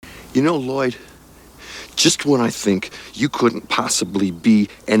You know, Lloyd, just when I think you couldn't possibly be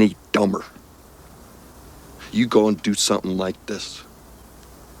any dumber, you go and do something like this.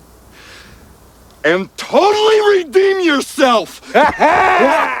 And totally redeem yourself!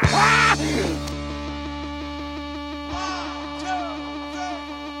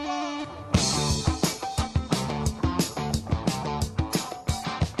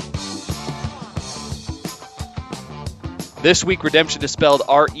 This week, redemption is spelled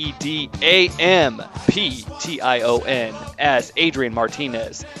Redamption, as Adrian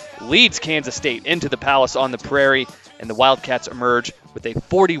Martinez leads Kansas State into the Palace on the Prairie, and the Wildcats emerge with a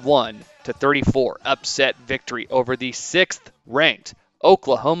 41-34 upset victory over the 6th-ranked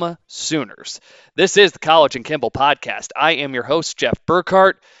Oklahoma Sooners. This is the College and Kimball podcast. I am your host, Jeff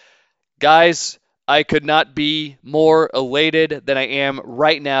Burkhart. Guys, I could not be more elated than I am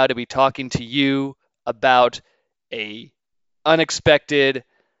right now to be talking to you about a unexpected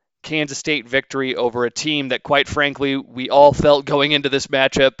Kansas State victory over a team that, quite frankly, we all felt going into this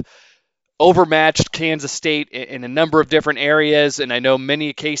matchup overmatched Kansas State in a number of different areas. And I know many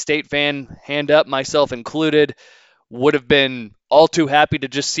a K-State fan, hand up, myself included, would have been all too happy to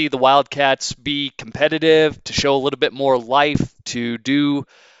just see the Wildcats be competitive, to show a little bit more life, to do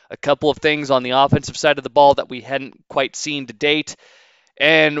a couple of things on the offensive side of the ball that we hadn't quite seen to date.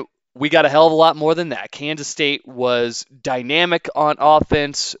 And we got a hell of a lot more than that. Kansas State was dynamic on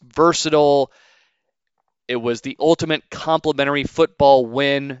offense, versatile. It was the ultimate complementary football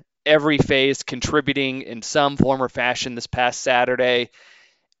win, every phase contributing in some form or fashion this past Saturday.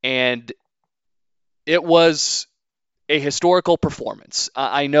 And it was a historical performance.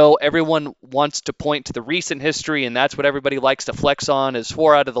 I know everyone wants to point to the recent history, and that's what everybody likes to flex on, is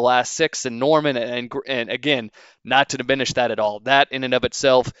 4 out of the last 6 in Norman. And again, not to diminish that at all. That in and of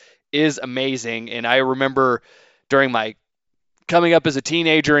itself is amazing. And I remember during my coming up as a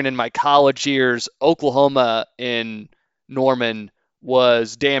teenager and in my college years, Oklahoma in Norman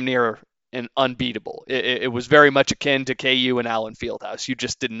was damn near and unbeatable. It was very much akin to KU and Allen Fieldhouse. You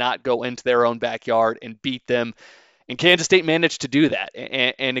just did not go into their own backyard and beat them. And Kansas State managed to do that.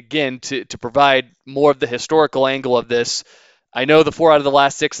 And again, to provide more of the historical angle of this, I know the 4 out of the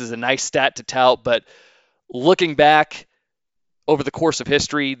last 6 is a nice stat to tout, but looking back over the course of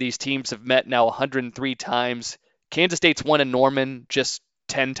history, these teams have met now 103 times. Kansas State's won in Norman just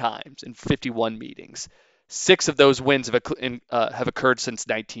 10 times in 51 meetings. 6 of those wins have occurred since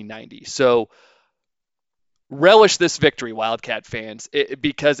 1990. So relish this victory, Wildcat fans,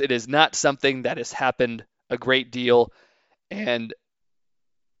 because it is not something that has happened a great deal. And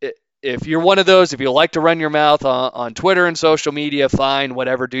if you're one of those, if you like to run your mouth on Twitter and social media, fine,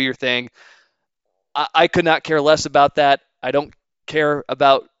 whatever, do your thing. I could not care less about that. I don't care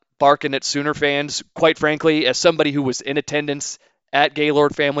about barking at Sooner fans. Quite frankly, as somebody who was in attendance at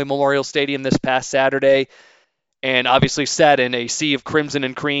Gaylord Family Memorial Stadium this past Saturday, and obviously sat in a sea of crimson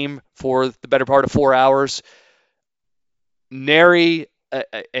and cream for the better part of 4 hours, nary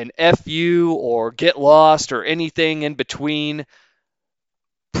an FU or get lost or anything in between.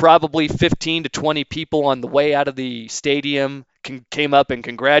 Probably 15 to 20 people on the way out of the stadium came up and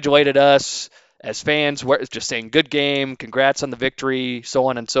congratulated us as fans, just saying good game, congrats on the victory, so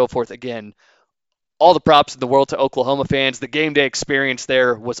on and so forth. Again, all the props in the world to Oklahoma fans. The game day experience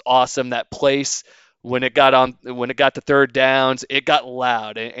there was awesome. That place, when it got to third downs, it got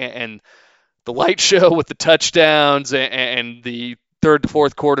loud, and the light show with the touchdowns and the third to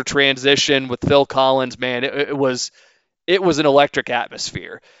fourth quarter transition with Phil Collins, man, it was an electric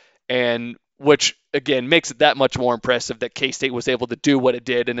atmosphere, and which again makes it that much more impressive that K-State was able to do what it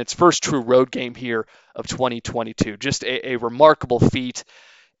did in its first true road game here of 2022. Just a remarkable feat.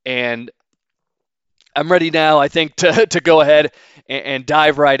 And I'm ready now, I think, to go ahead and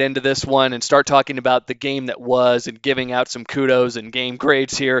dive right into this one and start talking about the game that was and giving out some kudos and game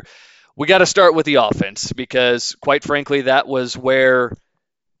grades here. We got to start with the offense because, quite frankly, that was where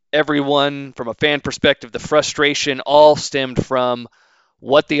everyone, from a fan perspective, the frustration all stemmed from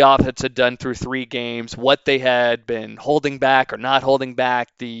what the offense had done through 3 games, what they had been holding back or not holding back,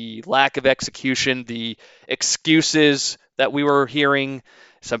 the lack of execution, the excuses that we were hearing.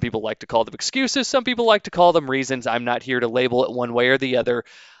 Some people like to call them excuses. Some people like to call them reasons. I'm not here to label it one way or the other.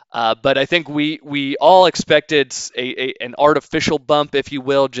 But I think we all expected an artificial bump, if you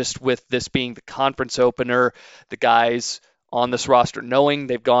will, just with this being the conference opener, the guys on this roster knowing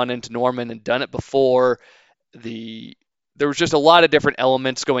they've gone into Norman and done it before. There was just a lot of different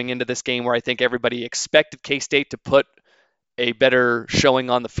elements going into this game where I think everybody expected K-State to put a better showing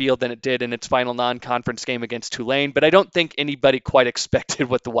on the field than it did in its final non-conference game against Tulane, but I don't think anybody quite expected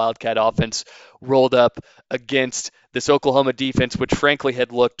what the Wildcat offense rolled up against this Oklahoma defense, which frankly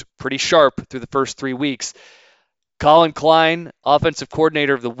had looked pretty sharp through the first 3 weeks. Colin Klein, Offensive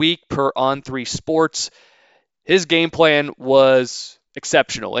Coordinator of the Week per On3 Sports, his game plan was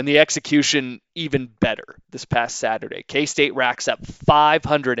exceptional, and the execution even better this past Saturday. K-State racks up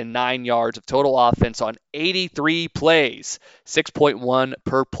 509 yards of total offense on 83 plays, 6.1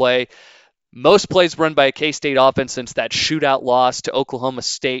 per play. Most plays run by a K-State offense since that shootout loss to Oklahoma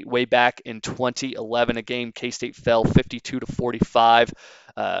State way back in 2011. A game K-State fell 52-45.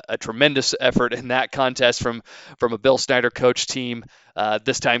 A tremendous effort in that contest from a Bill Snyder coach team.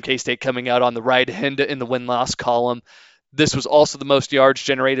 This time K-State coming out on the right end in the win-loss column. This was also the most yards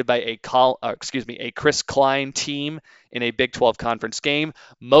generated by a Chris Klein team in a Big 12 conference game.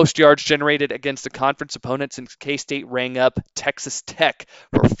 Most yards generated against a conference opponent since K-State rang up Texas Tech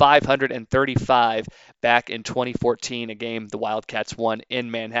for 535 back in 2014, a game the Wildcats won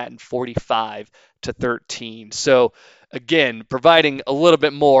in Manhattan 45-13. So again, providing a little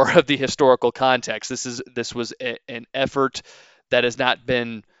bit more of the historical context. This was an effort that has not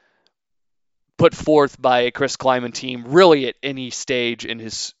been put forth by a Chris Klieman team really at any stage in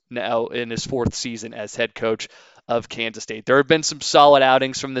his fourth season as head coach of Kansas State. There have been some solid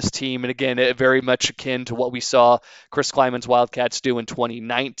outings from this team, and again, very much akin to what we saw Chris Klieman's Wildcats do in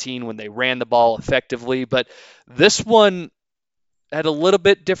 2019 when they ran the ball effectively. But this one had a little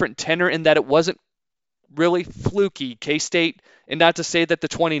bit different tenor in that it wasn't really fluky. K-State, and not to say that the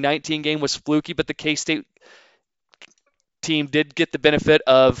 2019 game was fluky, but the K-State team did get the benefit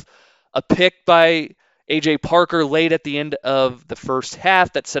of a pick by A.J. Parker late at the end of the first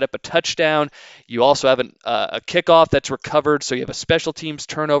half that set up a touchdown. You also have a kickoff that's recovered, so you have a special teams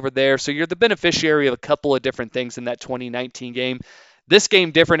turnover there. So you're the beneficiary of a couple of different things in that 2019 game. This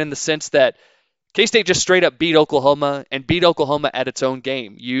game different in the sense that K-State just straight up beat Oklahoma and beat Oklahoma at its own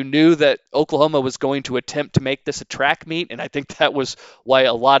game. You knew that Oklahoma was going to attempt to make this a track meet, and I think that was why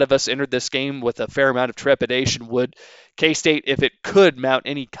a lot of us entered this game with a fair amount of trepidation. Would K-State, if it could mount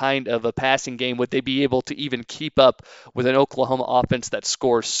any kind of a passing game, would they be able to even keep up with an Oklahoma offense that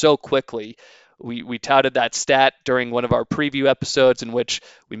scores so quickly? We touted that stat during one of our preview episodes in which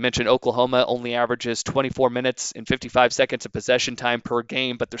we mentioned Oklahoma only averages 24 minutes and 55 seconds of possession time per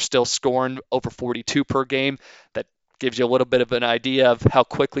game, but they're still scoring over 42 per game. That gives you a little bit of an idea of how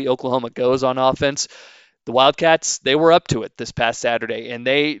quickly Oklahoma goes on offense. The Wildcats, they were up to it this past Saturday, and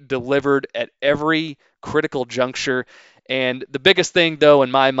they delivered at every critical juncture. And the biggest thing, though,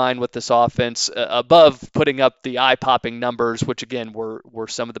 in my mind with this offense, above putting up the eye-popping numbers, which, again, were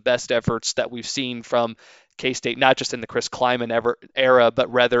some of the best efforts that we've seen from K-State, not just in the Chris Klieman era,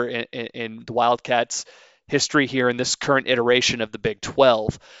 but rather in the Wildcats' history here in this current iteration of the Big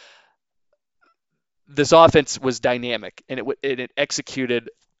 12. This offense was dynamic, and it executed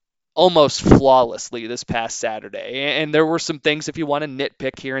almost flawlessly this past Saturday. And there were some things, if you want to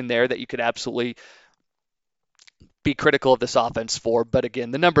nitpick here and there, that you could absolutely be critical of this offense for. But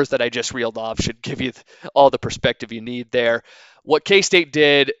again, the numbers that I just reeled off should give you all the perspective you need there. What K-State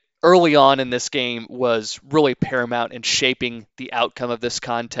did early on in this game was really paramount in shaping the outcome of this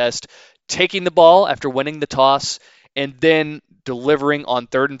contest, taking the ball after winning the toss and then delivering on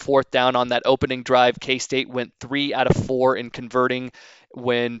 3rd and 4th down on that opening drive. K-State went 3 out of 4 in converting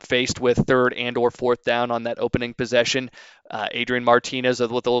when faced with 3rd and or 4th down on that opening possession. Adrian Martinez with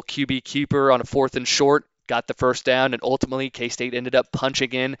a little QB keeper on a 4th and short got the first down, and ultimately K-State ended up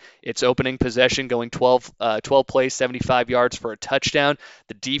punching in its opening possession, going 12 plays, 75 yards for a touchdown.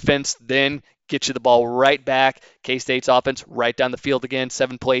 The defense then gets you the ball right back. K-State's offense right down the field again,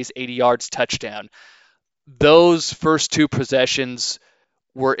 7 plays, 80 yards, touchdown. Those first 2 possessions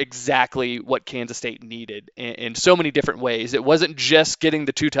were exactly what Kansas State needed in so many different ways. It wasn't just getting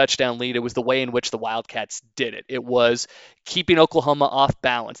the 2 touchdown lead. It was the way in which the Wildcats did it. It was keeping Oklahoma off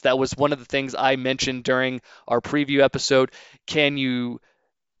balance. That was one of the things I mentioned during our preview episode. Can you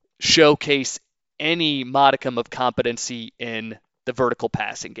showcase any modicum of competency in the vertical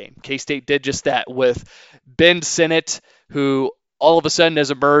passing game? K-State did just that with Ben Sinnott, who all of a sudden has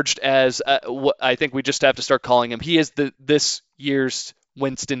emerged as what I think we just have to start calling him. He is this year's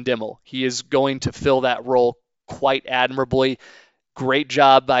Winston Dimmel. He is going to fill that role quite admirably. Great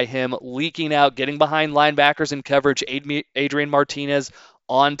job by him leaking out, getting behind linebackers in coverage. Adrian Martinez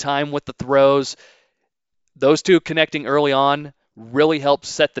on time with the throws. Those 2 connecting early on really helped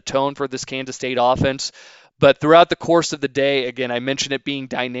set the tone for this Kansas State offense. But throughout the course of the day, again, I mentioned it being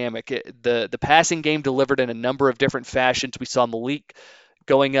dynamic. The passing game delivered in a number of different fashions. We saw Malik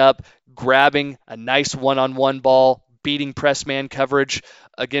going up, grabbing a nice one-on-one ball, beating press man coverage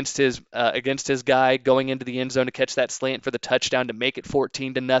against his guy, going into the end zone to catch that slant for the touchdown to make it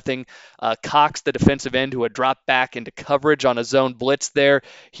 14-0. Cox, the defensive end who had dropped back into coverage on a zone blitz there,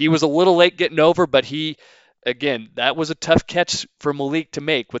 he was a little late getting over, but again, that was a tough catch for Malik to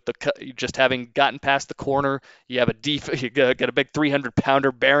make with just having gotten past the corner. You have you got a big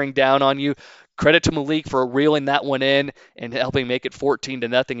 300-pounder bearing down on you. Credit to Malik for reeling that one in and helping make it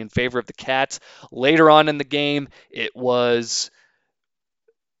 14-0 in favor of the Cats. Later on in the game, it was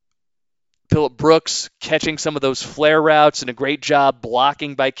Phillip Brooks catching some of those flare routes and a great job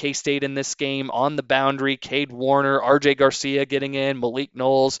blocking by K-State in this game on the boundary. Cade Warner, RJ Garcia getting in, Malik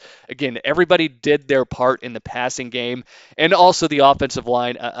Knowles. Again, everybody did their part in the passing game. And also the offensive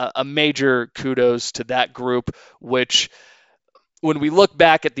line, a major kudos to that group, which when we look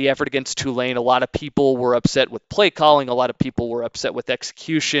back at the effort against Tulane, a lot of people were upset with play calling. A lot of people were upset with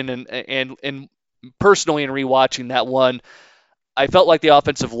execution. And personally, in rewatching that one, I felt like the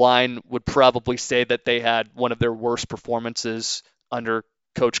offensive line would probably say that they had one of their worst performances under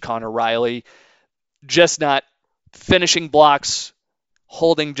Coach Connor Riley. Just not finishing blocks,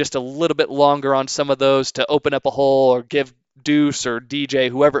 holding just a little bit longer on some of those to open up a hole or give Deuce or DJ,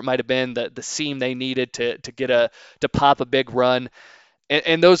 whoever it might have been, the seam they needed to pop a big run.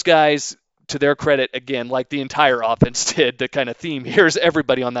 And those guys, to their credit, again, like the entire offense did, the kind of theme here is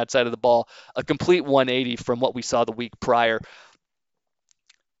everybody on that side of the ball, a complete 180 from what we saw the week prior.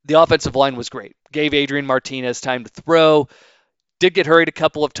 The offensive line was great. Gave Adrian Martinez time to throw. Did get hurried a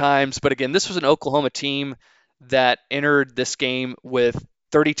couple of times. But again, this was an Oklahoma team that entered this game with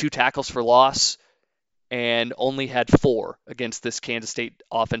 32 tackles for loss and only had 4 against this Kansas State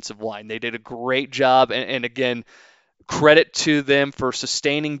offensive line. They did a great job. And again, credit to them for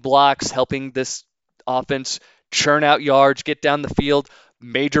sustaining blocks, helping this offense churn out yards, get down the field.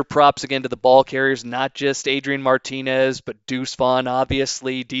 Major props again to the ball carriers, not just Adrian Martinez, but Deuce Vaughn,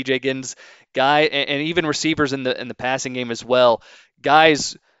 obviously, DJ Giddens, and even receivers in the passing game as well.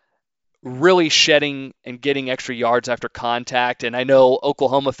 Guys really shedding and getting extra yards after contact. And I know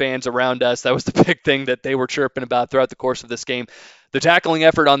Oklahoma fans around us, that was the big thing that they were chirping about throughout the course of this game. The tackling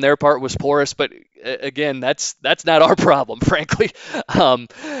effort on their part was porous, but again, that's not our problem, frankly.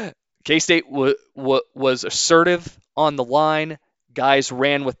 K-State was assertive on the line. Guys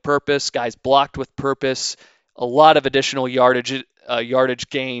ran with purpose. Guys blocked with purpose. A lot of additional yardage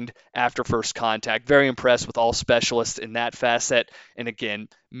gained after first contact. Very impressed with all specialists in that facet. And again,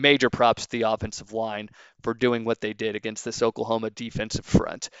 major props to the offensive line for doing what they did against this Oklahoma defensive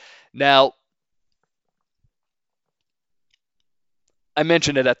front. Now, I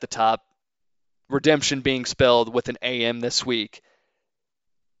mentioned it at the top. Redemption being spelled with an AM this week.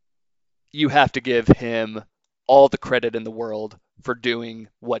 You have to give him all the credit in the world for doing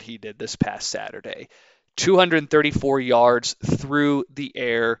what he did this past Saturday. 234 yards through the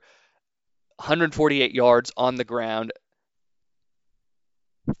air, 148 yards on the ground,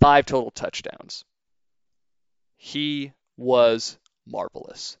 5 total touchdowns. He was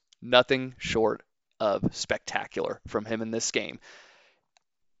marvelous. Nothing short of spectacular from him in this game.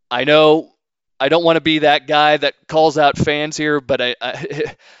 I know I don't want to be that guy that calls out fans here, but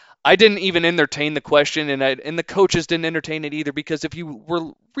I didn't even entertain the question, and the coaches didn't entertain it either, because if you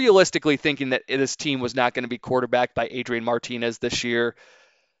were realistically thinking that this team was not going to be quarterbacked by Adrian Martinez this year,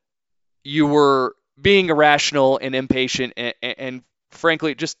 you were being irrational and impatient and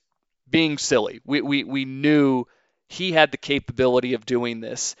frankly just being silly. We knew he had the capability of doing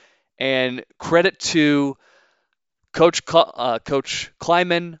this, and credit to Coach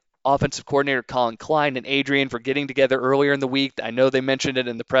Kleiman, offensive coordinator Colin Klein, and Adrian for getting together earlier in the week. I know they mentioned it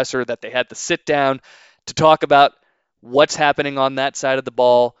in the presser that they had to sit down to talk about what's happening on that side of the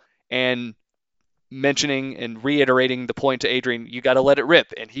ball, and mentioning and reiterating the point to Adrian, you got to let it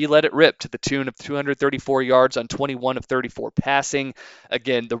rip. And he let it rip to the tune of 234 yards on 21 of 34 passing.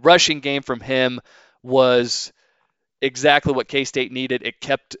 Again, the rushing game from him was exactly what K-State needed. It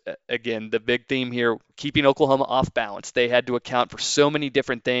kept, again, the big theme here, keeping Oklahoma off balance. They had to account for so many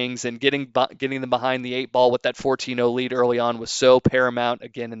different things, and getting them behind the 8 ball with that 14-0 lead early on was so paramount,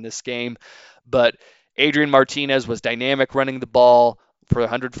 again, in this game. But Adrian Martinez was dynamic running the ball for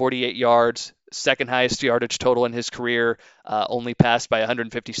 148 yards, second highest yardage total in his career, only passed by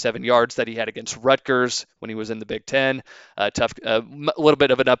 157 yards that he had against Rutgers when he was in the Big Ten. A little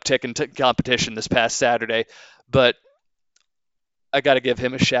bit of an uptick in competition this past Saturday, but I got to give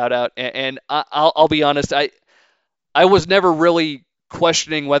him a shout out. And I'll be honest, I was never really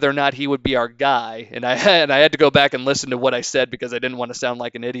questioning whether or not he would be our guy, and I had to go back and listen to what I said because I didn't want to sound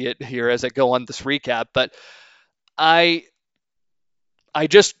like an idiot here as I go on this recap. But I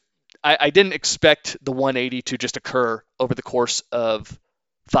I didn't expect the 180 to just occur over the course of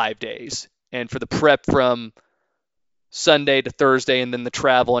 5 days. And for the prep from Sunday to Thursday and then the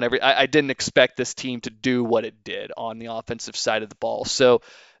travel and I didn't expect this team to do what it did on the offensive side of the ball. So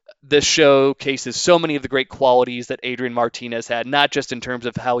this showcases so many of the great qualities that Adrian Martinez had, not just in terms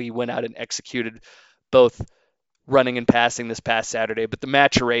of how he went out and executed both running and passing this past Saturday, but the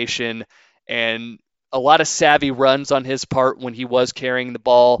maturation and a lot of savvy runs on his part when he was carrying the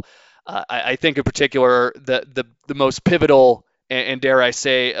ball. I think in particular the most pivotal and dare I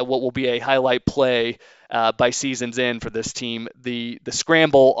say what will be a highlight play by season's end for this team, the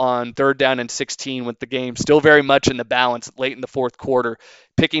scramble on 3rd down and 16 with the game still very much in the balance late in the fourth quarter,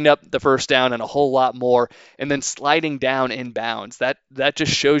 picking up the first down and a whole lot more, and then sliding down in bounds. That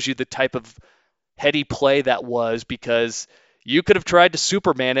just shows you the type of heady play that was, because you could have tried to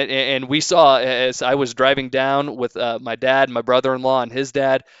Superman it, and we saw as I was driving down with my dad, my brother-in-law, and his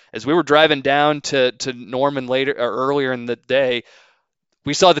dad, as we were driving down to Norman later or earlier in the day,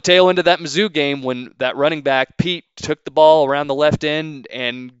 we saw the tail end of that Mizzou game when that running back Pete took the ball around the left end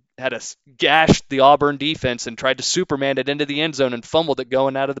and had a gashed the Auburn defense and tried to Superman it into the end zone and fumbled it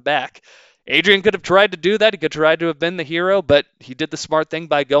going out of the back. Adrian could have tried to do that. He could have tried to have been the hero, but he did the smart thing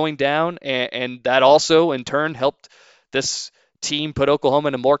by going down, and that also in turn helped this team put Oklahoma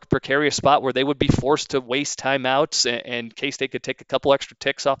in a more precarious spot where they would be forced to waste timeouts, and K-State could take a couple extra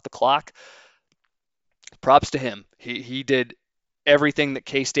ticks off the clock. Props to him. He did everything that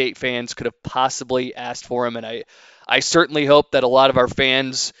K-State fans could have possibly asked for him, and I certainly hope that a lot of our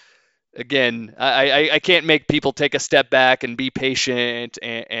fans, again, I can't make people take a step back and be patient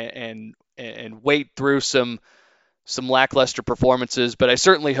and wait through some lackluster performances, but I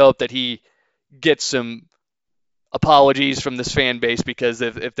certainly hope that he gets some apologies from this fan base, because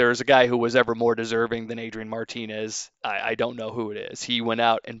if there's a guy who was ever more deserving than Adrian Martinez, I don't know who it is. He went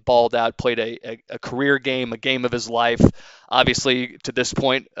out and balled out, played a career game, a game of his life. Obviously, to this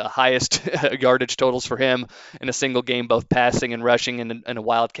point, highest yardage totals for him in a single game, both passing and rushing in a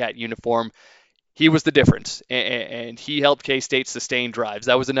Wildcat uniform. He was the difference, and he helped K-State sustain drives.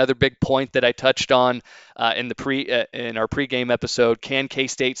 That was another big point that I touched on in our pregame episode. Can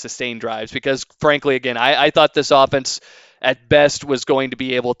K-State sustain drives? Because frankly, again, I thought this offense at best was going to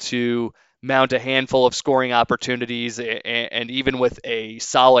be able to mount a handful of scoring opportunities, and even with a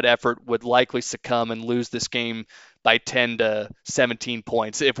solid effort would likely succumb and lose this game by 10 to 17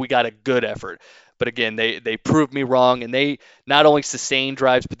 points if we got a good effort. But again, they proved me wrong, and they not only sustained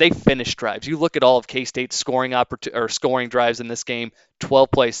drives, but they finished drives. You look at all of K-State's scoring drives in this game: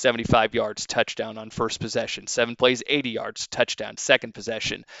 12 plays, 75 yards, touchdown on first possession; 7 plays, 80 yards, touchdown, second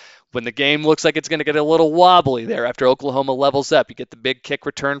possession. When the game looks like it's going to get a little wobbly there after Oklahoma levels up, you get the big kick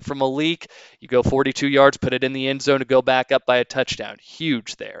return from Malik. You go 42 yards, put it in the end zone to go back up by a touchdown.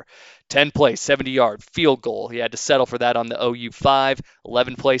 Huge there. 10 plays, 70-yard field goal. He had to settle for that on the OU 5.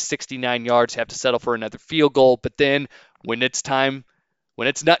 11 plays, 69 yards. Have to settle for another field goal. But then when it's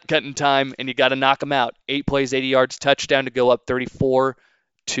nut-cutting time and you got to knock them out, 8 plays, 80 yards, touchdown to go up 34-20.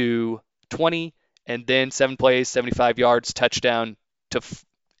 And then 7 plays, 75 yards, touchdown to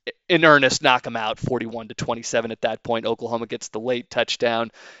in earnest knock them out 41-27 at that point. Oklahoma gets the late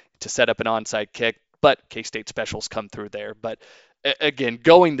touchdown to set up an onside kick, but K-State specials come through there. But again,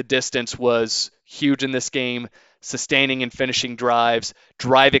 going the distance was huge in this game. Sustaining and finishing drives,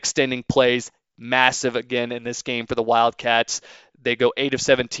 drive extending plays, massive again in this game for the Wildcats. They go 8 of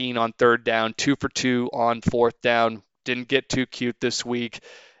 17 on 3rd down, 2 for 2 on 4th down. Didn't get too cute this week.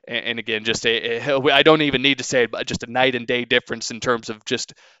 And again, just I don't even need to say it, but just a night and day difference in terms of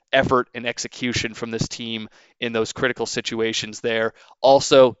just effort and execution from this team in those critical situations there.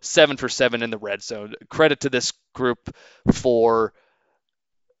 Also, 7 for 7 in the red zone. Credit to this group for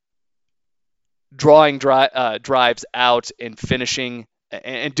drawing drives out and finishing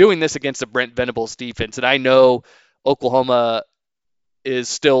and doing this against the Brent Venables defense. And I know Oklahoma is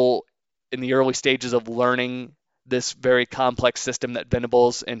still in the early stages of learning this very complex system that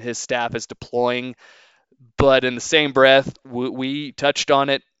Venables and his staff is deploying. But in the same breath, we touched on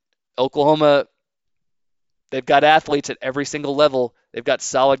it. Oklahoma, they've got athletes at every single level. They've got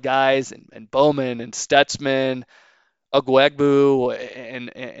solid guys and Bowman and Stutzman, Ogwegbu,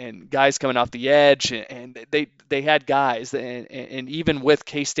 and guys coming off the edge. And they had guys. And even with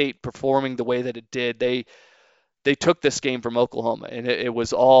K-State performing the way that it did, they took this game from Oklahoma, and it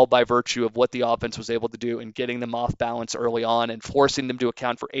was all by virtue of what the offense was able to do and getting them off balance early on and forcing them to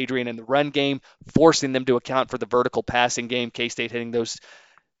account for Adrian in the run game, forcing them to account for the vertical passing game, K-State hitting those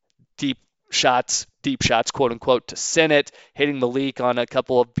deep shots, quote unquote, to Sennett, hitting Malik on a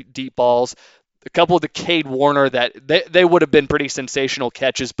couple of deep balls. a couple of the Cade Warner that they would have been pretty sensational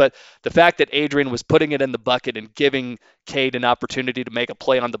catches, but the fact that Adrian was putting it in the bucket and giving Cade an opportunity to make a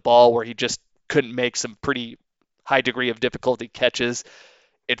play on the ball where he just couldn't make some pretty high degree of difficulty catches,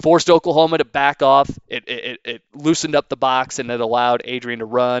 it forced Oklahoma to back off. It loosened up the box, and it allowed Adrian to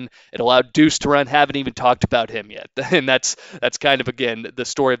run. It allowed Deuce to run. Haven't even talked about him yet. And that's kind of, again, the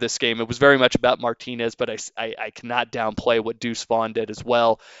story of this game. It was very much about Martinez, but I cannot downplay what Deuce Vaughn did as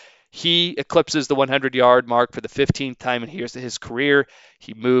well. He eclipses the 100-yard mark for the 15th time in his career.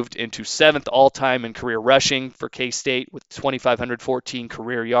 He moved into 7th all-time in career rushing for K-State with 2,514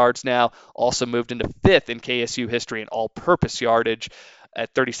 career yards now. Also moved into 5th in KSU history in all-purpose yardage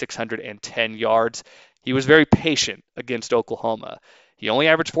at 3,610 yards. He was very patient against Oklahoma. He only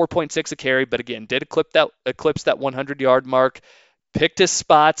averaged 4.6 a carry, but again, did eclipse that 100-yard mark. Picked his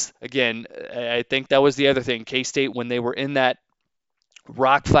spots. Again, I think that was the other thing. K-State, when they were in that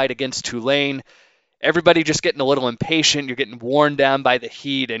rock fight against Tulane, everybody just getting a little impatient. You're getting worn down by the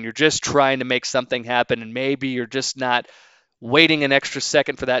heat, and you're just trying to make something happen, and maybe you're just not waiting an extra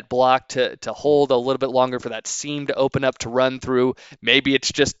second for that block to hold a little bit longer, for that seam to open up to run through. Maybe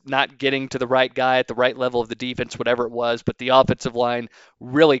it's just not getting to the right guy at the right level of the defense, whatever it was. But the offensive line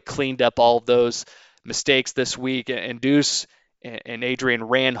really cleaned up all of those mistakes this week, and Deuce and Adrian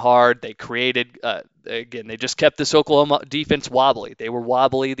ran hard. They created, again, they just kept this Oklahoma defense wobbly. They were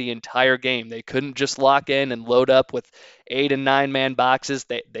wobbly the entire game. They couldn't just lock in and load up with 8 and 9 man boxes.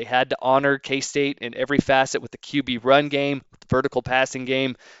 They had to honor K-State in every facet with the QB run game, with the vertical passing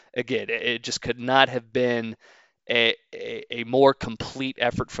game. Again, it just could not have been a more complete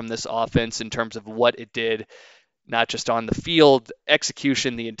effort from this offense in terms of what it did, not just on the field,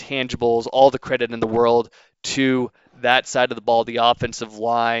 execution, the intangibles, all the credit in the world to that side of the ball, the offensive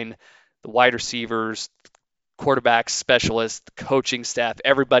line, the wide receivers, quarterbacks, specialists, the coaching staff,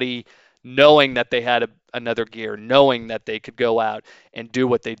 everybody knowing that they had another gear, knowing that they could go out and do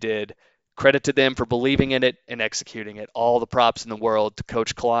what they did. Credit to them for believing in it and executing it. All the props in the world to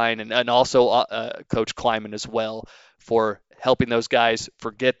Coach Klein and also Coach Kleiman as well for helping those guys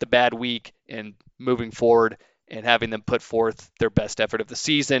forget the bad week and moving forward and having them put forth their best effort of the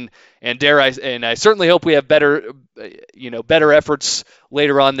season. And I certainly hope we have better efforts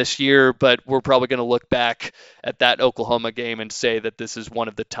later on this year, but we're probably going to look back at that Oklahoma game and say that this is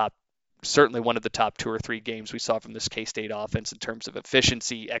certainly one of the top 2 or 3 games we saw from this K-State offense in terms of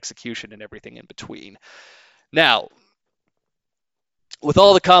efficiency, execution, and everything in between. Now, with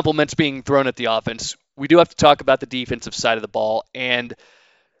all the compliments being thrown at the offense, we do have to talk about the defensive side of the ball. And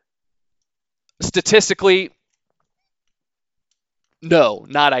statistically, no,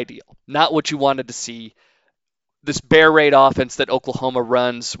 not ideal. Not what you wanted to see. This bear raid offense that Oklahoma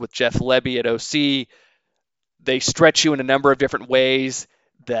runs with Jeff Lebby at OC, they stretch you in a number of different ways.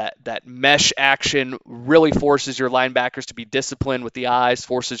 That mesh action really forces your linebackers to be disciplined with the eyes,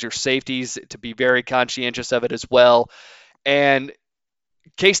 forces your safeties to be very conscientious of it as well. And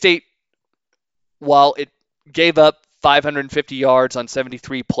K-State, while it gave up 550 yards on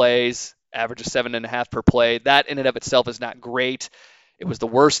 73 plays, average of 7.5 per play, that in and of itself is not great. It was the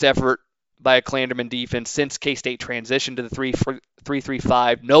worst effort by a Klanderman defense since K-State transitioned to the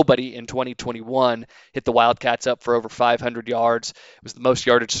 3-3-5. Nobody in 2021 hit the Wildcats up for over 500 yards. It was the most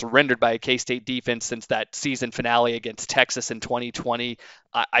yardage surrendered by a K-State defense since that season finale against Texas in 2020.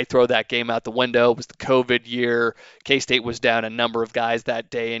 I throw that game out the window. It was the COVID year. K-State was down a number of guys that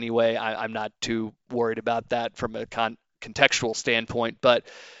day anyway. I'm not too worried about that from a contextual standpoint, but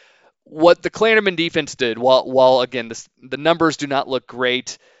what the Klanderman defense did, while again, the numbers do not look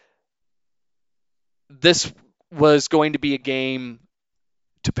great, this was going to be a game,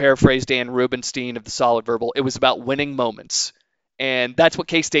 to paraphrase Dan Rubenstein of the Solid Verbal, it was about winning moments. And that's what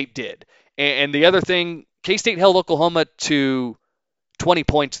K-State did. And the other thing, K-State held Oklahoma to 20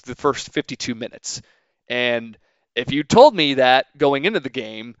 points the first 52 minutes. And if you told me that going into the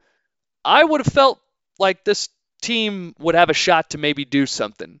game, I would have felt like this team would have a shot to maybe do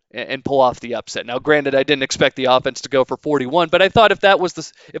something and pull off the upset. Now, granted, I didn't expect the offense to go for 41, but I thought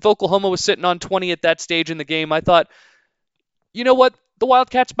if Oklahoma was sitting on 20 at that stage in the game, I thought, you know what, the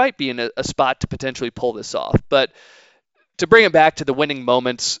Wildcats might be in a spot to potentially pull this off. But to bring it back to the winning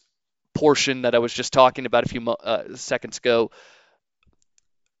moments portion that I was just talking about a few seconds ago,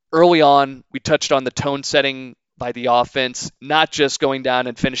 early on, we touched on the tone setting by the offense, not just going down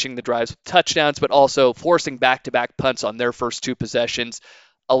and finishing the drives with touchdowns, but also forcing back-to-back punts on their first 2 possessions,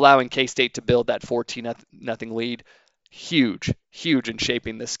 allowing K-State to build that 14-0 lead. Huge in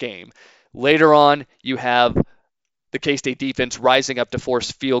shaping this game. Later on, you have the K-State defense rising up to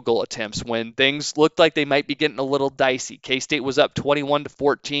force field goal attempts when things looked like they might be getting a little dicey. K-State was up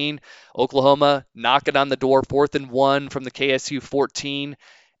 21-14. Oklahoma knocking on the door, 4th and 1 from the KSU 14,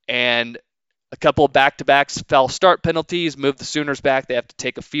 and a couple of back-to-backs foul start penalties moved the Sooners back. They have to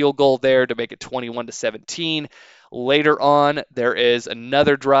take a field goal there to make it 21-17. Later on, there is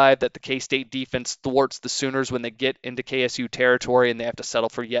another drive that the K-State defense thwarts the Sooners when they get into KSU territory, and they have to settle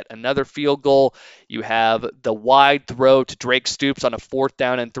for yet another field goal. You have the wide throw to Drake Stoops on a 4th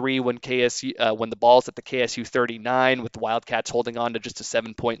down and 3 when the ball's at the KSU 39, with the Wildcats holding on to just a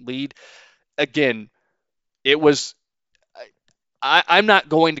 7-point lead. Again, it was. I'm not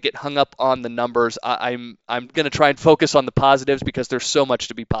going to get hung up on the numbers. I'm going to try and focus on the positives because there's so much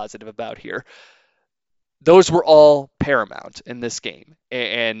to be positive about here. Those were all paramount in this game.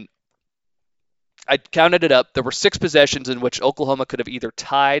 And I counted it up. There were 6 possessions in which Oklahoma could have either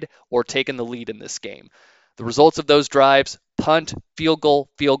tied or taken the lead in this game. The results of those drives: punt, field goal,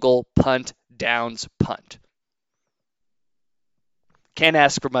 punt, downs, punt. Can't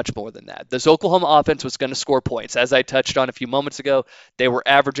ask for much more than that. This Oklahoma offense was going to score points. As I touched on a few moments ago, they were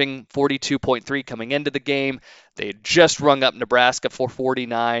averaging 42.3 coming into the game. They had just rung up Nebraska for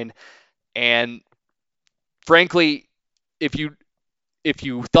 49. And frankly, if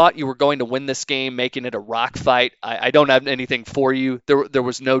you thought you were going to win this game, making it a rock fight, I don't have anything for you. There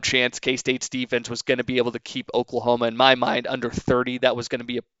was no chance K-State's defense was going to be able to keep Oklahoma, in my mind, under 30. That was going to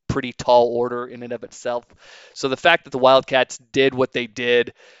be a pretty tall order in and of itself. So the fact that the Wildcats did what they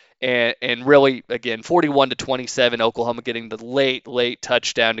did, and really, again, 41-27, Oklahoma getting the late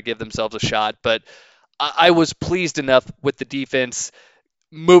touchdown to give themselves a shot. But I was pleased enough with the defense.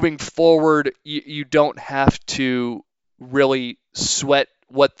 Moving forward, you don't have to really sweat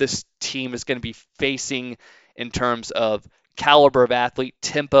what this team is going to be facing in terms of caliber of athlete,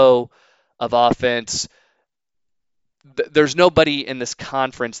 tempo of offense. There's nobody in this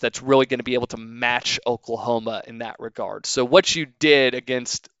conference that's really going to be able to match Oklahoma in that regard. So what you did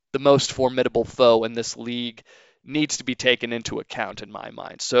against the most formidable foe in this league needs to be taken into account in my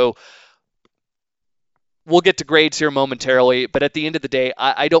mind. So we'll get to grades here momentarily, but at the end of the day,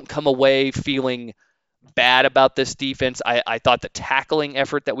 I don't come away feeling bad about this defense. I thought the tackling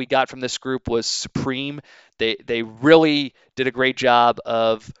effort that we got from this group was supreme. They really did a great job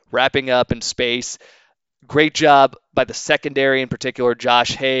of wrapping up in space. Great job by the secondary, in particular,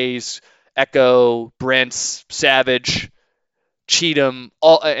 Josh Hayes, Echo, Brents, Savage, Cheatham,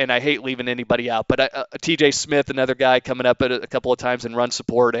 and I hate leaving anybody out, but TJ Smith, another guy coming up a couple of times in run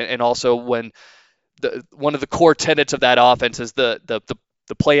support, and also when one of the core tenets of that offense is the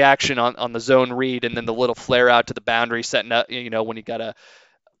play action on the zone read, and then the little flare out to the boundary, setting up, when you got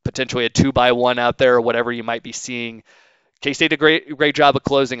potentially a 2-by-1 out there or whatever you might be seeing. K-State did a great job of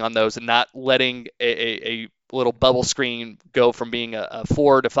closing on those and not letting a little bubble screen go from being a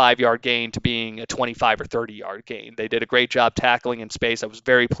 4 to 5 yard gain to being a 25 or 30 yard gain. They did a great job tackling in space. I was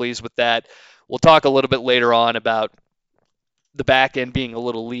very pleased with that. We'll talk a little bit later on about the back end being a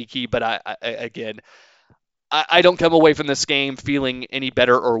little leaky, but I don't come away from this game feeling any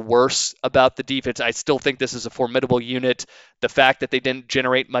better or worse about the defense. I still think this is a formidable unit. The fact that they didn't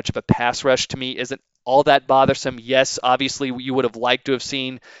generate much of a pass rush to me isn't all that bothersome. Yes, obviously you would have liked to have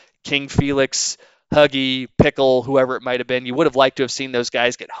seen King Felix, Huggy, Pickle, whoever it might have been. You would have liked to have seen those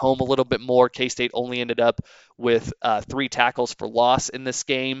guys get home a little bit more. K-State only ended up with 3 tackles for loss in this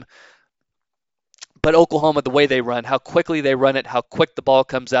game. But Oklahoma, the way they run, how quickly they run it, how quick the ball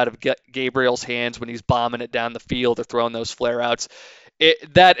comes out of Gabriel's hands when he's bombing it down the field or throwing those flare-outs,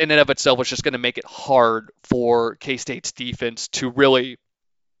 that in and of itself was just going to make it hard for K-State's defense to really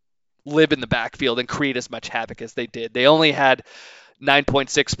live in the backfield and create as much havoc as they did. They only had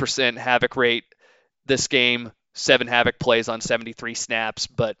 9.6% havoc rate this game, 7 havoc plays on 73 snaps.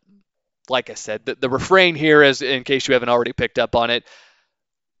 But like I said, the refrain here is, in case you haven't already picked up on it,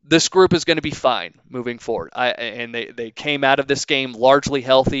 this group is going to be fine moving forward. And they came out of this game largely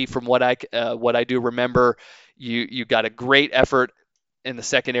healthy from what I do remember. You got a great effort in the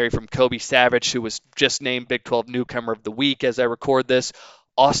secondary from Kobe Savage, who was just named Big 12 Newcomer of the Week as I record this.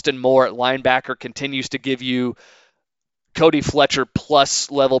 Austin Moore at linebacker continues to give you Cody Fletcher plus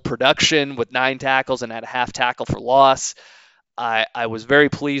level production with 9 tackles and had a half tackle for loss. I was very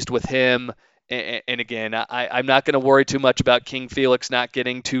pleased with him. And again, I'm not going to worry too much about King Felix not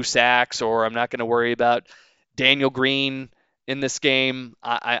getting 2 sacks, or I'm not going to worry about Daniel Green in this game.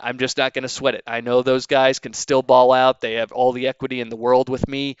 I'm just not going to sweat it. I know those guys can still ball out. They have all the equity in the world with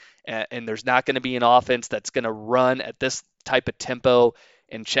me, and there's not going to be an offense that's going to run at this type of tempo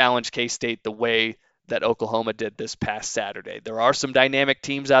and challenge K-State the way that Oklahoma did this past Saturday. There are some dynamic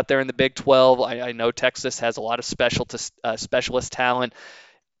teams out there in the Big 12. I know Texas has a lot of specialist talent,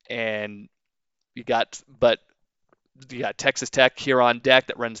 and but you got Texas Tech here on deck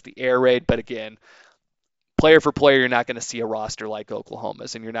that runs the air raid. But again, player for player, you're not going to see a roster like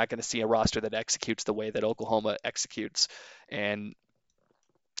Oklahoma's, and you're not going to see a roster that executes the way that Oklahoma executes. And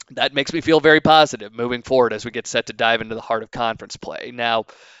that makes me feel very positive moving forward as we get set to dive into the heart of conference play. Now,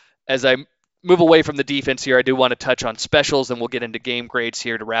 as I move away from the defense here, I do want to touch on specials, and we'll get into game grades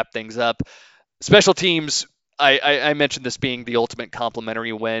here to wrap things up. Special teams, I mentioned this being the ultimate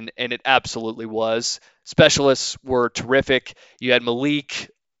complimentary win, and it absolutely was. Specialists were terrific. You had Malik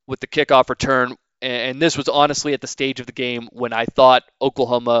with the kickoff return, and this was honestly at the stage of the game when I thought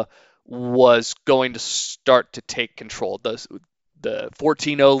Oklahoma was going to start to take control. The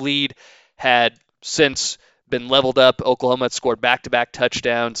 14-0 lead had since been leveled up. Oklahoma had scored back-to-back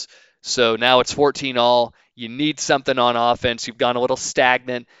touchdowns, so now it's 14-all. You need something on offense. You've gone a little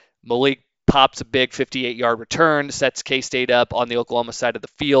stagnant. Malik pops a big 58-yard return, sets K-State up on the Oklahoma side of the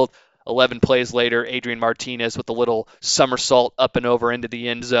field. 11 plays later, Adrian Martinez with a little somersault up and over into the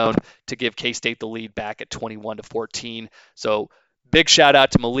end zone to give K-State the lead back at 21-14. So big shout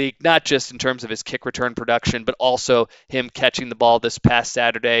out to Malik, not just in terms of his kick return production, but also him catching the ball this past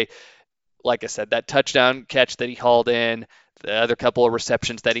Saturday. Like I said, that touchdown catch that he hauled in, the other couple of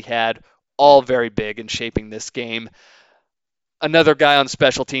receptions that he had, all very big in shaping this game. Another guy on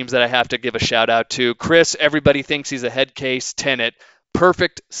special teams that I have to give a shout out to, Chris. Everybody thinks he's a head case. Tennant,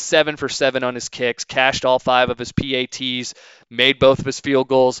 perfect 7 for 7 on his kicks, cashed all 5 of his PATs, made both of his field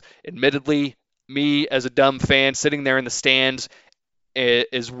goals. Admittedly, me as a dumb fan sitting there in the stands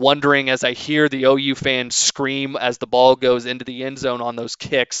is wondering as I hear the OU fans scream as the ball goes into the end zone on those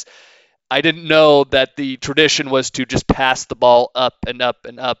kicks. I didn't know that the tradition was to just pass the ball up and up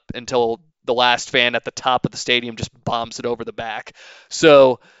and up until the last fan at the top of the stadium just bombs it over the back.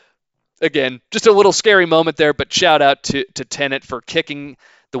 So, again, just a little scary moment there, but shout out to Tennant for kicking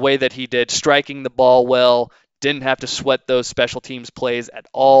the way that he did, striking the ball well, didn't have to sweat those special teams plays at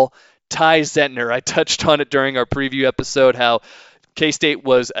all. Ty Zentner, I touched on it during our preview episode, how K-State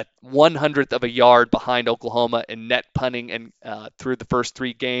was a 100th of a yard behind Oklahoma in net punting and through the first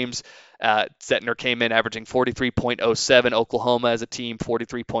 3 games. Zentner came in averaging 43.07. Oklahoma as a team,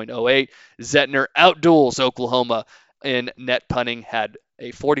 43.08. Zentner outduels Oklahoma in net punting, had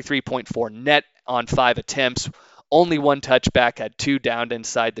a 43.4 net on 5 attempts. Only 1 touchback, had 2 downed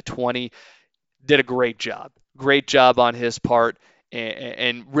inside the 20. Did a great job. Great job on his part.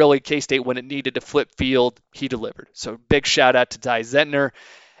 And really, K-State, when it needed to flip field, he delivered. So big shout out to Ty Zentner.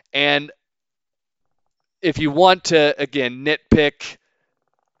 And if you want to, again, nitpick,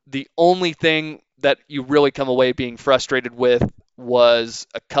 the only thing that you really come away being frustrated with was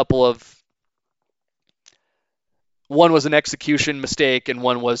a couple of, one was an execution mistake and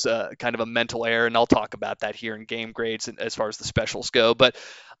one was kind of a mental error. And I'll talk about that here in game grades as far as the specials go. But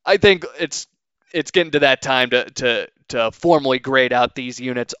I think it's getting to that time to formally grade out these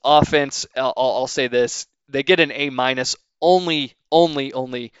units. Offense, I'll say this, they get an A- only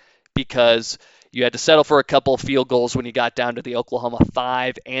because you had to settle for a couple of field goals when you got down to the Oklahoma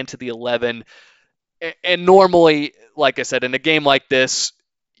 5 and to the 11. And normally, like I said, in a game like this,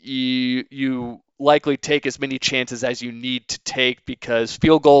 you likely take as many chances as you need to take because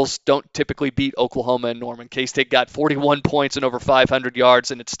field goals don't typically beat Oklahoma and Norman. K-State got 41 points and over 500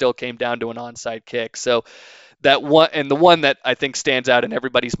 yards, and it still came down to an onside kick. So that one, and the one that I think stands out in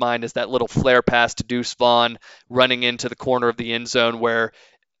everybody's mind is that little flare pass to Deuce Vaughn running into the corner of the end zone where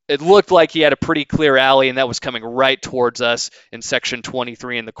it looked like he had a pretty clear alley, and that was coming right towards us in section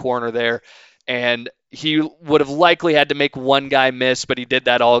 23 in the corner there. And he would have likely had to make one guy miss, but he did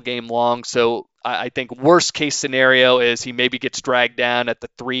that all game long. So I think worst case scenario is he maybe gets dragged down at the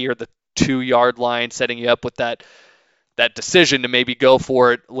 3 or the 2 yard line, setting you up with that decision to maybe go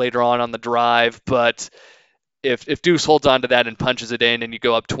for it later on the drive. But if Deuce holds on to that and punches it in and you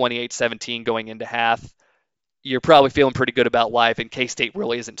go up 28-17 going into half, you're probably feeling pretty good about life, and K-State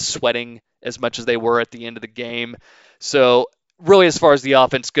really isn't sweating as much as they were at the end of the game. So really, as far as the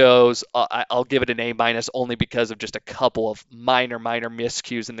offense goes, I'll give it an A- only because of just a couple of minor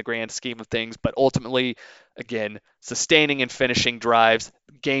miscues in the grand scheme of things. But ultimately, again, sustaining and finishing drives,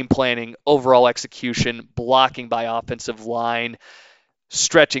 game planning, overall execution, blocking by offensive line,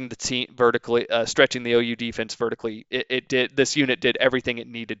 stretching the team vertically, stretching the OU defense vertically. This unit did everything it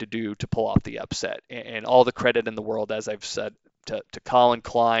needed to do to pull off the upset, and all the credit in the world, as I've said, to Colin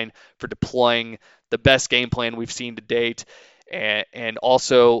Klein for deploying the best game plan we've seen to date, and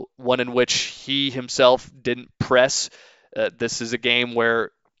also one in which he himself didn't press. This is a game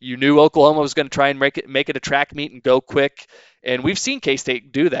where You knew Oklahoma was going to try and make it a track meet and go quick. And we've seen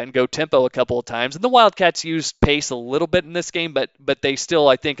K-State do that and go tempo a couple of times. And the Wildcats used pace a little bit in this game, but they still,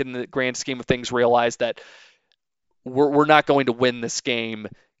 I think, in the grand scheme of things, realized that we're not going to win this game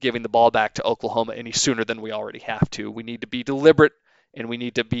giving the ball back to Oklahoma any sooner than we already have to. We need to be deliberate and we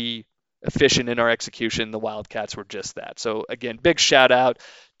need to be efficient in our execution. The Wildcats were just that. So again, big shout out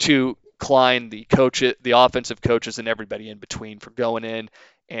to Klein, the coach, the offensive coaches, and everybody in between for going in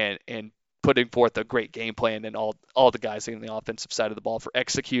and putting forth a great game plan, and all the guys on the offensive side of the ball for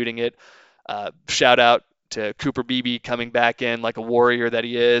executing it. Shout out to Cooper Beebe coming back in like a warrior that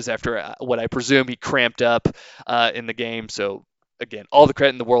he is after what I presume he cramped up in the game. So again, all the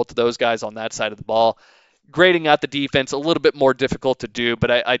credit in the world to those guys on that side of the ball. Grading out the defense, a little bit more difficult to do, but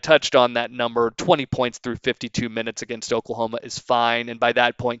I touched on that number. 20 points through 52 minutes against Oklahoma is fine, and by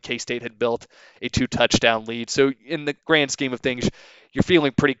that point, K-State had built a 2-touchdown lead. So in the grand scheme of things, you're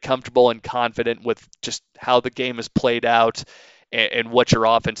feeling pretty comfortable and confident with just how the game has played out and what your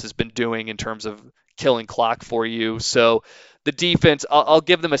offense has been doing in terms of killing clock for you. So the defense, I'll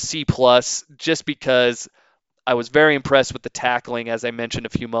give them a C+, just because I was very impressed with the tackling, as I mentioned a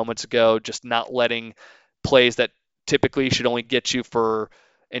few moments ago, just not letting plays that typically should only get you for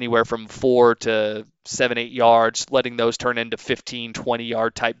anywhere from 4 to 7, 8 yards, letting those turn into 15,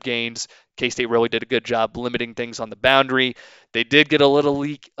 20-yard type gains. K-State really did a good job limiting things on the boundary. They did get a little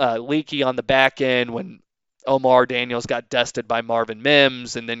leaky on the back end when Omar Daniels got dusted by Marvin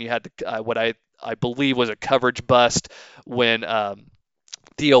Mims, and then you had what I believe was a coverage bust when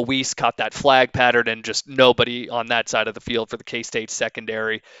Theo Weiss caught that flag pattern, and just nobody on that side of the field for the K-State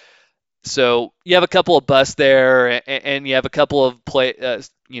secondary. So you have a couple of busts there, and you have a couple of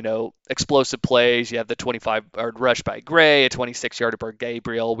explosive plays. You have the 25-yard rush by Gray, a 26-yarder by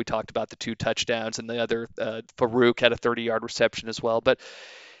Gabriel. We talked about the 2 touchdowns, and the other, Farouk had a 30-yard reception as well. But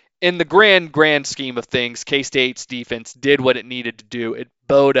in the grand scheme of things, K-State's defense did what it needed to do. It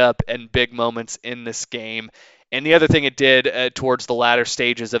bowed up in big moments in this game. And the other thing it did towards the latter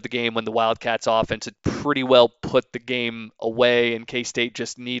stages of the game, when the Wildcats offense had pretty well put the game away and K-State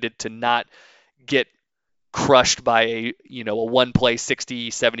just needed to not get crushed by a one-play 60,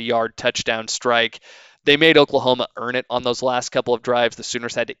 70-yard touchdown strike, they made Oklahoma earn it on those last couple of drives. The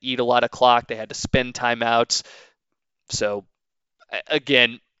Sooners had to eat a lot of clock. They had to spend timeouts. So,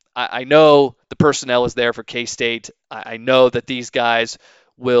 again, I know the personnel is there for K-State. I know that these guys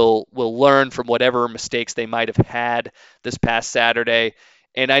will learn from whatever mistakes they might have had this past Saturday.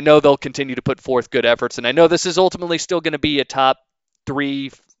 And I know they'll continue to put forth good efforts. And I know this is ultimately still going to be a top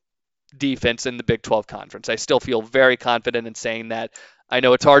 3 defense in the Big 12 Conference. I still feel very confident in saying that. I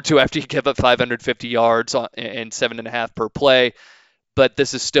know it's hard to after you give up 550 yards and 7.5 per play, but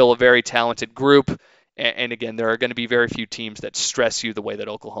this is still a very talented group. And again, there are going to be very few teams that stress you the way that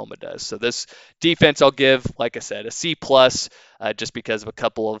Oklahoma does. So this defense, I'll give, like I said, a C+, just because of a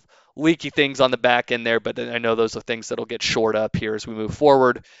couple of leaky things on the back end there. But I know those are things that'll get shored up here as we move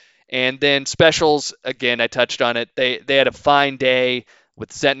forward. And then specials, again, I touched on it. They had a fine day with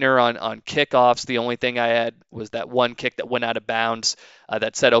Zentner on kickoffs. The only thing I had was that one kick that went out of bounds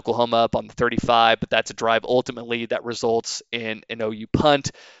that set Oklahoma up on the 35, but that's a drive ultimately that results in an OU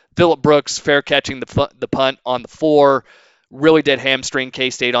punt. Phillip Brooks fair catching the punt on the 4 really did hamstring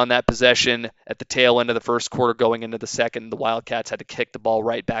K-State on that possession at the tail end of the first quarter going into the second. The Wildcats had to kick the ball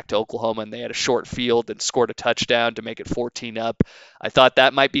right back to Oklahoma, and they had a short field and scored a touchdown to make it 14 up. I thought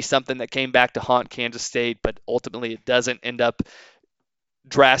that might be something that came back to haunt Kansas State, but ultimately it doesn't end up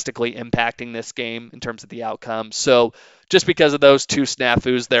drastically impacting this game in terms of the outcome. So just because of those 2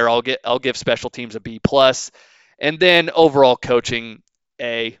 snafus there, I'll give special teams a B+. And then overall coaching,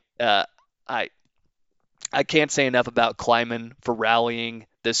 I can't say enough about Kleiman for rallying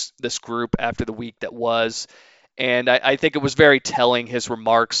this group after the week that was. And I think it was very telling, his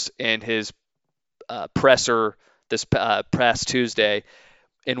remarks in his presser this past Tuesday,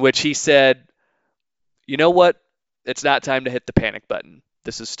 in which he said, you know what? It's not time to hit the panic button.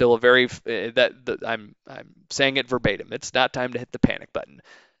 This is still a very I'm saying it verbatim. It's not time to hit the panic button.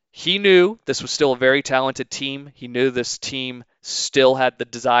 He knew this was still a very talented team. He knew this team still had the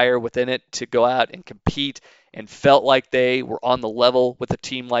desire within it to go out and compete, and felt like they were on the level with a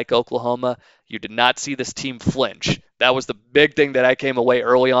team like Oklahoma. You did not see this team flinch. That was the big thing that I came away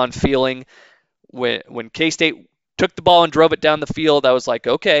early on feeling. When K-State took the ball and drove it down the field, I was like,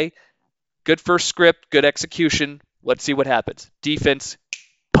 okay, good first script, good execution. Let's see what happens. Defense,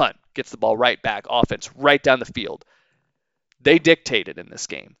 punt, gets the ball right back. Offense, right down the field. They dictated in this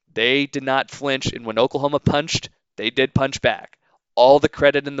game. They did not flinch, and when Oklahoma punched, they did punch back. All the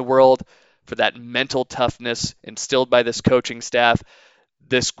credit in the world for that mental toughness instilled by this coaching staff.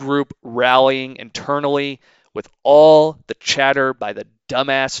 this group rallying internally with all the chatter by the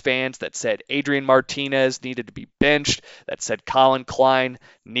dumbass fans that said Adrian Martinez needed to be benched, that said Colin Klein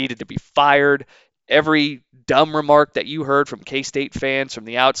needed to be fired. Every dumb remark that you heard from K-State fans from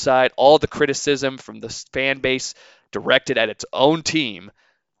the outside, all the criticism from the fan base directed at its own team,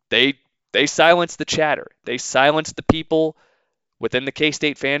 they silenced the chatter. They silenced the people within the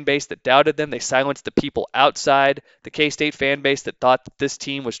K-State fan base that doubted them. They silenced the people outside the K-State fan base that thought that this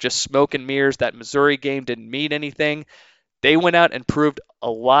team was just smoke and mirrors, that Missouri game didn't mean anything. They went out and proved a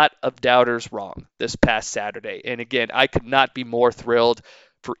lot of doubters wrong this past Saturday. And again, I could not be more thrilled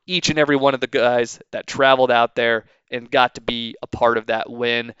for each and every one of the guys that traveled out there and got to be a part of that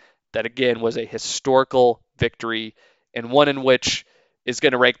win. That again was a historical victory and one in which is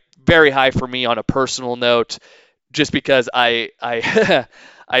going to rank very high for me on a personal note, just because I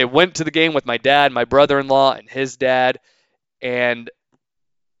I went to the game with my dad, my brother-in-law, and his dad, and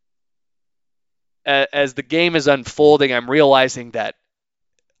as the game is unfolding, I'm realizing that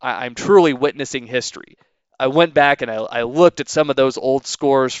I'm truly witnessing history. I went back and I looked at some of those old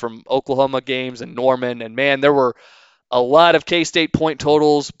scores from Oklahoma games and Norman, and man, there were a lot of K-State point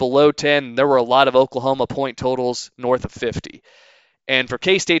totals below 10. And there were a lot of Oklahoma point totals north of 50. And for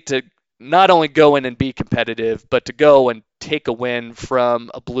K-State to not only go in and be competitive, but to go and take a win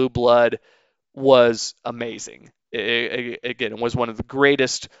from a blue blood was amazing. Again, it was one of the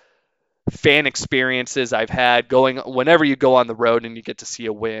greatest fan experiences I've had. Going whenever you go on the road and you get to see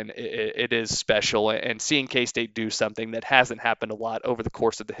a win, it is special. And seeing K-State do something that hasn't happened a lot over the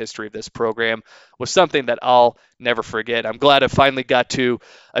course of the history of this program was something that I'll never forget. I'm glad I finally got to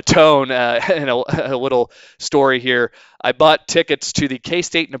atone in a little story here. I bought tickets to the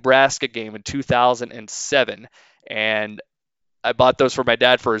K-State Nebraska game in 2007, and I bought those for my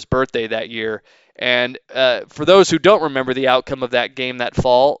dad for his birthday that year. And for those who don't remember the outcome of that game that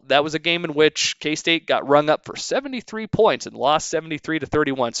fall, that was a game in which K-State got rung up for 73 points and lost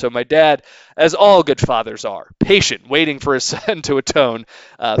 73-31. So my dad, as all good fathers are, patient, waiting for his son to atone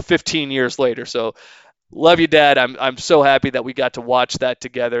 15 years later. So love you, Dad. I'm so happy that we got to watch that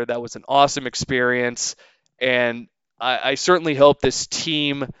together. That was an awesome experience. And I certainly hope this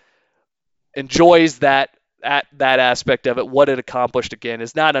team enjoys that aspect of it. What it accomplished, again,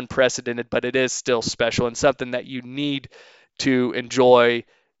 is not unprecedented, but it is still special and something that you need to enjoy,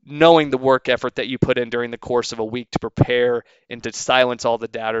 knowing the work effort that you put in during the course of a week to prepare and to silence all the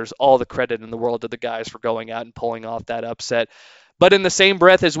doubters. All the credit in the world to the guys for going out and pulling off that upset. But in the same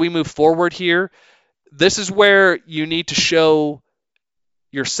breath, as we move forward here, this is where you need to show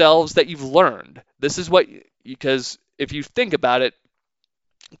yourselves that you've learned. This is because if you think about it,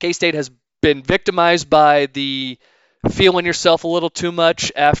 K-State has been victimized by the feeling yourself a little too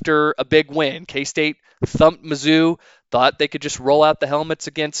much after a big win. K-State thumped Mizzou, thought they could just roll out the helmets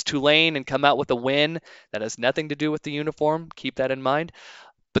against Tulane and come out with a win. That has nothing to do with the uniform. Keep that in mind.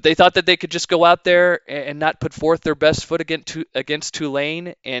 But they thought that they could just go out there and not put forth their best foot against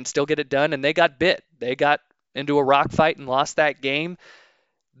Tulane and still get it done, and they got bit. They got into a rock fight and lost that game.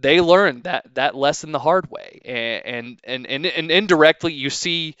 They learned that lesson the hard way. And indirectly, you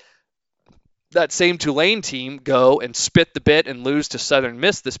see that same Tulane team go and spit the bit and lose to Southern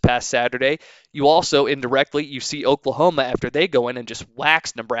Miss this past Saturday. You also indirectly, you see Oklahoma after they go in and just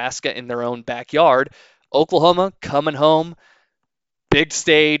wax Nebraska in their own backyard. Oklahoma coming home, big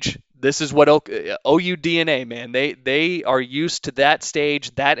stage. This is what OU DNA, man. They are used to that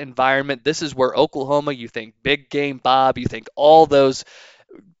stage, that environment. This is where Oklahoma, you think big game Bob, you think all those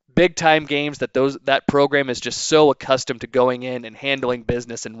big time games that program is just so accustomed to going in and handling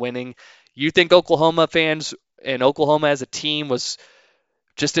business and winning. You think Oklahoma fans and Oklahoma as a team was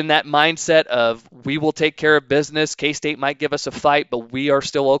just in that mindset of we will take care of business. K-State might give us a fight, but we are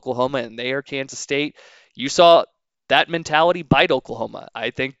still Oklahoma and they are Kansas State. You saw that mentality bite Oklahoma. I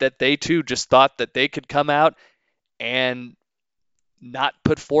think that they too just thought that they could come out and not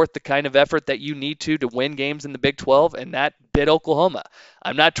put forth the kind of effort that you need to win games in the Big 12, and that bit Oklahoma.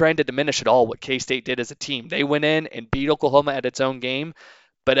 I'm not trying to diminish at all what K-State did as a team. They went in and beat Oklahoma at its own game,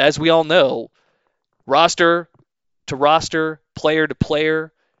 but as we all know, roster to roster, player to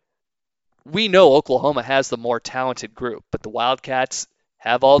player, we know Oklahoma has the more talented group, but the Wildcats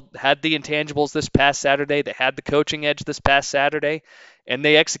have all had the intangibles this past Saturday. They had the coaching edge this past Saturday, and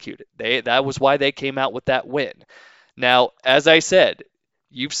they executed. That was why they came out with that win. Now, as I said,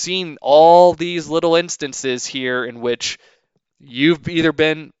 you've seen all these little instances here in which you've either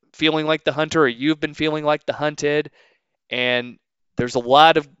been feeling like the hunter or you've been feeling like the hunted, and there's a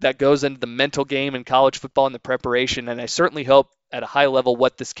lot of that goes into the mental game in college football and the preparation, and I certainly hope at a high level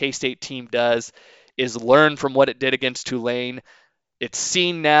what this K-State team does is learn from what it did against Tulane, It's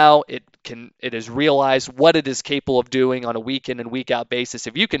seen now. It has realized what it is capable of doing on a week in and week out basis.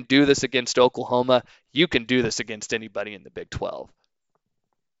 If you can do this against Oklahoma, you can do this against anybody in the Big 12.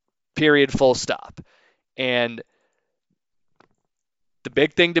 Period, full stop. And the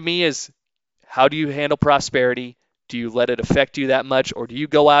big thing to me is, how do you handle prosperity? Do you let it affect you that much, or do you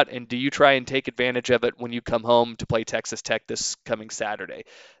go out and do you try and take advantage of it when you come home to play Texas Tech this coming Saturday?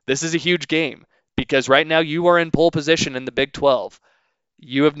 This is a huge game because right now you are in pole position in the Big 12.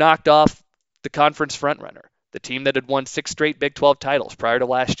 You have knocked off the conference frontrunner, the team that had won 6 straight Big 12 titles prior to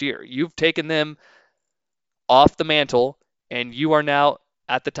last year. You've taken them off the mantle, and you are now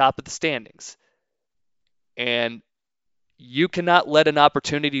at the top of the standings. And you cannot let an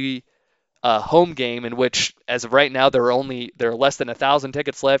opportunity, home game in which, as of right now, there are less than 1,000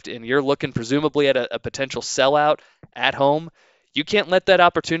 tickets left, and you're looking presumably at a potential sellout at home. You can't let that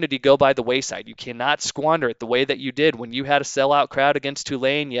opportunity go by the wayside. You cannot squander it the way that you did when you had a sellout crowd against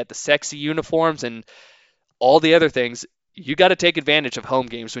Tulane. You had the sexy uniforms and all the other things. You got to take advantage of home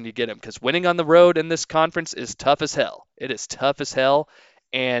games when you get them, because winning on the road in this conference is tough as hell. It is tough as hell.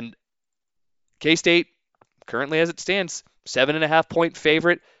 And K-State, currently as it stands, 7.5-point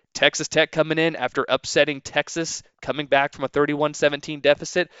favorite. Texas Tech coming in after upsetting Texas, coming back from a 31-17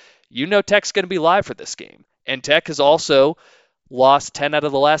 deficit. You know Tech's going to be live for this game. And Tech has also lost 10 out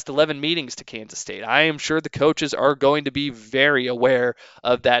of the last 11 meetings to Kansas State. I am sure the coaches are going to be very aware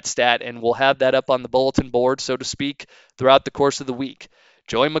of that stat, and we'll have that up on the bulletin board, so to speak, throughout the course of the week.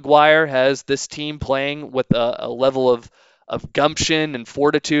 Joey McGuire has this team playing with a level of gumption and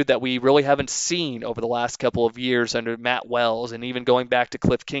fortitude that we really haven't seen over the last couple of years under Matt Wells and even going back to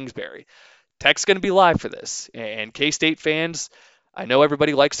Cliff Kingsbury. Tech's going to be live for this. And K-State fans, I know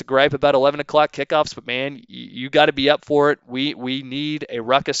everybody likes to gripe about 11 o'clock kickoffs, but man, you got to be up for it. We need a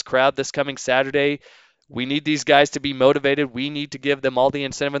ruckus crowd this coming Saturday. We need these guys to be motivated. We need to give them all the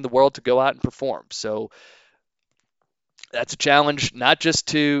incentive in the world to go out and perform. So that's a challenge, not just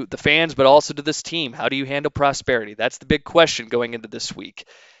to the fans, but also to this team. How do you handle prosperity? That's the big question going into this week.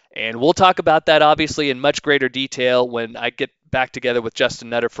 And we'll talk about that, obviously, in much greater detail when I get back together with Justin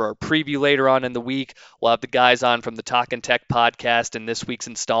Nutter for our preview later on in the week. We'll have the guys on from the Talkin' Tech podcast in this week's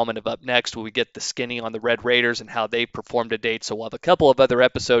installment of Up Next, where we get the skinny on the Red Raiders and how they performed to date. So we'll have a couple of other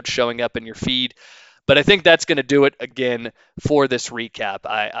episodes showing up in your feed. But I think that's going to do it again for this recap.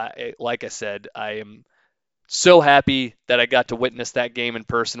 Like I said, I am so happy that I got to witness that game in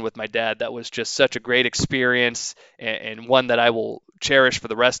person with my dad. That was just such a great experience, and one that I will cherish for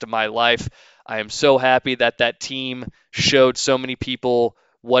the rest of my life. I am so happy that that team showed so many people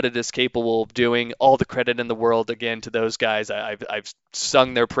what it is capable of doing. All the credit in the world, again, to those guys. I've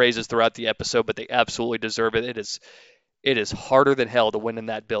sung their praises throughout the episode, but they absolutely deserve it. It is harder than hell to win in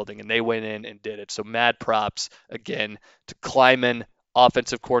that building, and they went in and did it. So mad props, again, to Kleiman,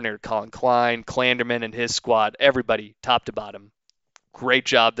 offensive coordinator Colin Klein, Clanderman and his squad, everybody top to bottom. Great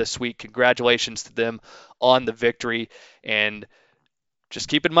job this week. Congratulations to them on the victory. And just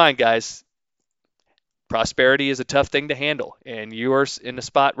keep in mind, guys, prosperity is a tough thing to handle. And you are in a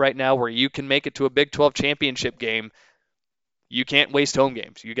spot right now where you can make it to a Big 12 championship game. You can't waste home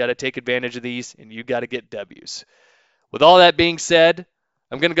games. You got to take advantage of these, and you got to get W's. With all that being said,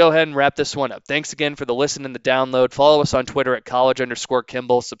 I'm going to go ahead and wrap this one up. Thanks again for the listen and the download. Follow us on Twitter at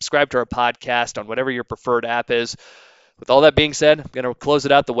college_Kimball. Subscribe to our podcast on whatever your preferred app is. With all that being said, I'm going to close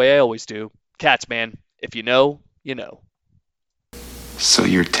it out the way I always do. Cats, man, if you know, you know. So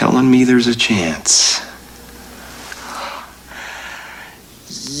you're telling me there's a chance?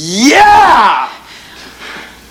 Yeah!